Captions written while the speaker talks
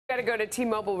Got to go to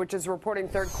T-Mobile, which is reporting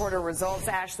third quarter results.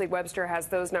 Ashley Webster has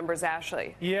those numbers.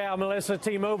 Ashley. Yeah, Melissa,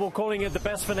 T-Mobile calling it the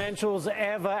best financials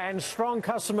ever and strong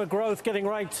customer growth. Getting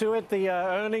right to it, the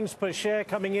earnings per share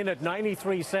coming in at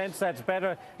 93 cents. That's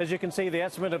better, as you can see, the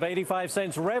estimate of 85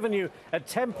 cents. Revenue at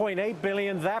 10.8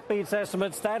 billion. That beats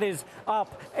estimates. That is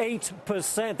up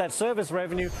 8%. That service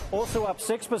revenue also up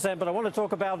 6%. But I want to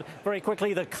talk about very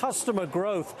quickly the customer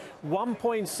growth.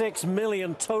 1.6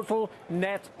 million total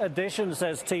net additions,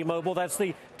 says T-Mobile. That's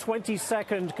the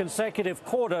 22nd consecutive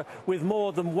quarter with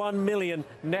more than 1 million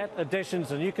net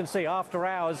additions. And you can see after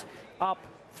hours up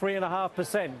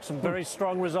 3.5%. Some very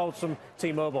strong results from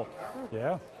T-Mobile.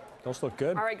 Yeah. Those look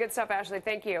good. All right, good stuff, Ashley.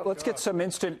 Thank you. Let's get some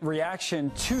instant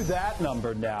reaction to that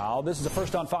number now. This is the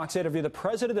first on Fox interview. The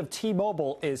president of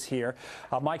T-Mobile is here,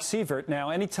 Mike Sievert. Now,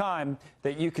 anytime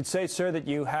that you could say, sir, that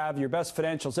you have your best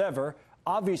financials ever,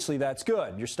 obviously that's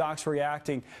good. Your stock's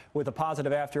reacting with a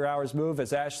positive after-hours move,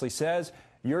 as Ashley says.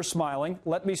 You're smiling.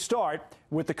 Let me start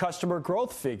with the customer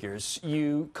growth figures.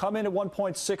 You come in at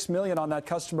 1.6 million on that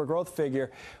customer growth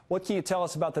figure. What can you tell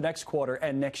us about the next quarter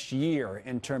and next year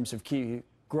in terms of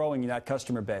growing that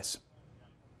customer base?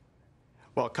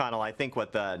 Well, Connell, I think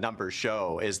what the numbers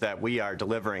show is that we are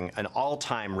delivering an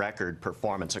all-time record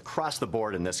performance across the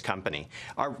board in this company.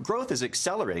 Our growth is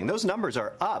accelerating. Those numbers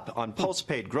are up on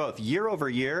postpaid growth year over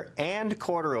year and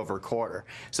quarter over quarter.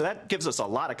 So that gives us a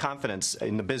lot of confidence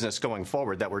in the business going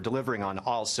forward that we're delivering on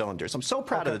all cylinders. I'm so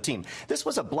proud of the team. This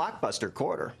was a blockbuster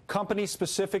quarter.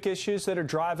 Company-specific issues that are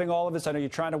driving all of this? I know you're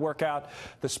trying to work out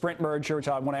the Sprint merger, which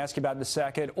I want to ask you about in a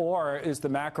second, or is the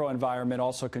macro environment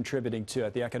also contributing to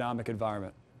it, the economic environment?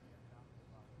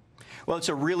 Well, it's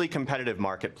a really competitive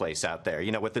marketplace out there.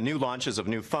 You know, with the new launches of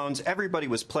new phones, everybody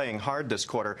was playing hard this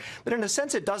quarter. But in a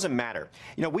sense, it doesn't matter.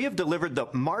 You know, we have delivered the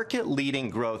market-leading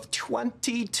growth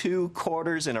 22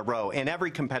 quarters in a row in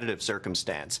every competitive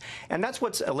circumstance. And that's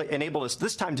what's enabled us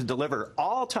this time to deliver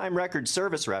all-time record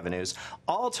service revenues,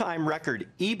 all-time record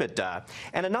EBITDA,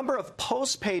 and a number of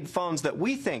postpaid phones that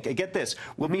we think, get this,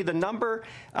 will be the number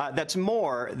that's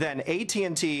more than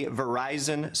AT&T,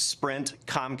 Verizon, Sprint,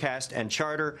 Comcast, and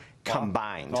Charter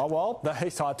combined. Oh, well,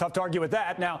 it's tough to argue with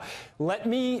that. Now, let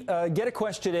me get a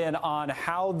question in on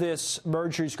how this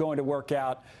merger is going to work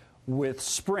out with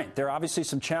Sprint. There are obviously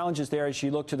some challenges there as you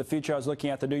look to the future. I was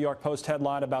looking at the New York Post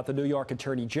headline about the New York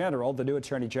Attorney General, the new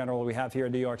Attorney General we have here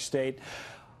in New York State,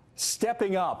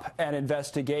 stepping up an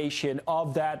investigation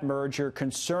of that merger,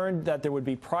 concerned that there would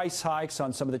be price hikes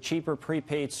on some of the cheaper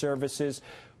prepaid services.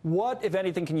 What, if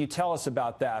anything, can you tell us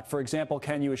about that? For example,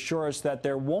 can you assure us that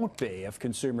there won't be if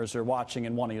consumers are watching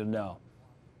and wanting to know?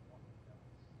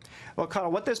 Well,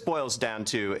 Connell, what this boils down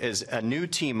to is a new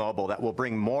T-Mobile that will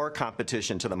bring more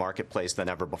competition to the marketplace than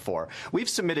ever before. We've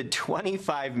submitted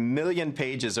 25 million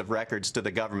pages of records to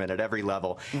the government at every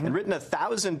level and written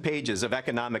 1,000 pages of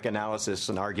economic analysis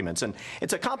and arguments. And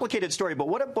it's a complicated story, but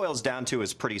what it boils down to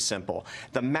is pretty simple.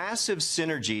 The massive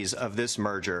synergies of this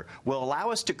merger will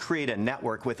allow us to create a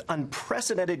network with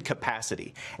unprecedented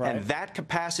capacity. Right. And that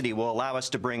capacity will allow us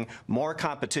to bring more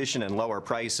competition and lower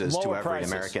prices to every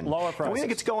American. Lower prices. And we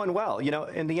think it's going well. You know,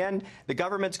 in the end, the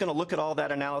government's going to look at all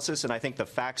that analysis, and I think the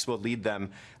facts will lead them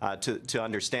to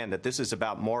understand that this is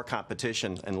about more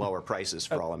competition and lower prices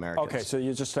for all Americans. Okay, so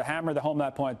you just to hammer home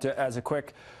that point as a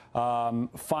quick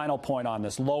final point on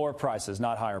this. Lower prices,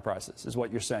 not higher prices, is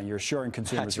what you're saying. You're assuring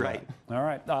consumers. That's right. All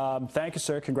right. Thank you,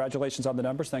 sir. Congratulations on the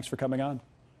numbers. Thanks for coming on.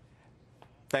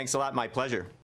 Thanks a lot. My pleasure.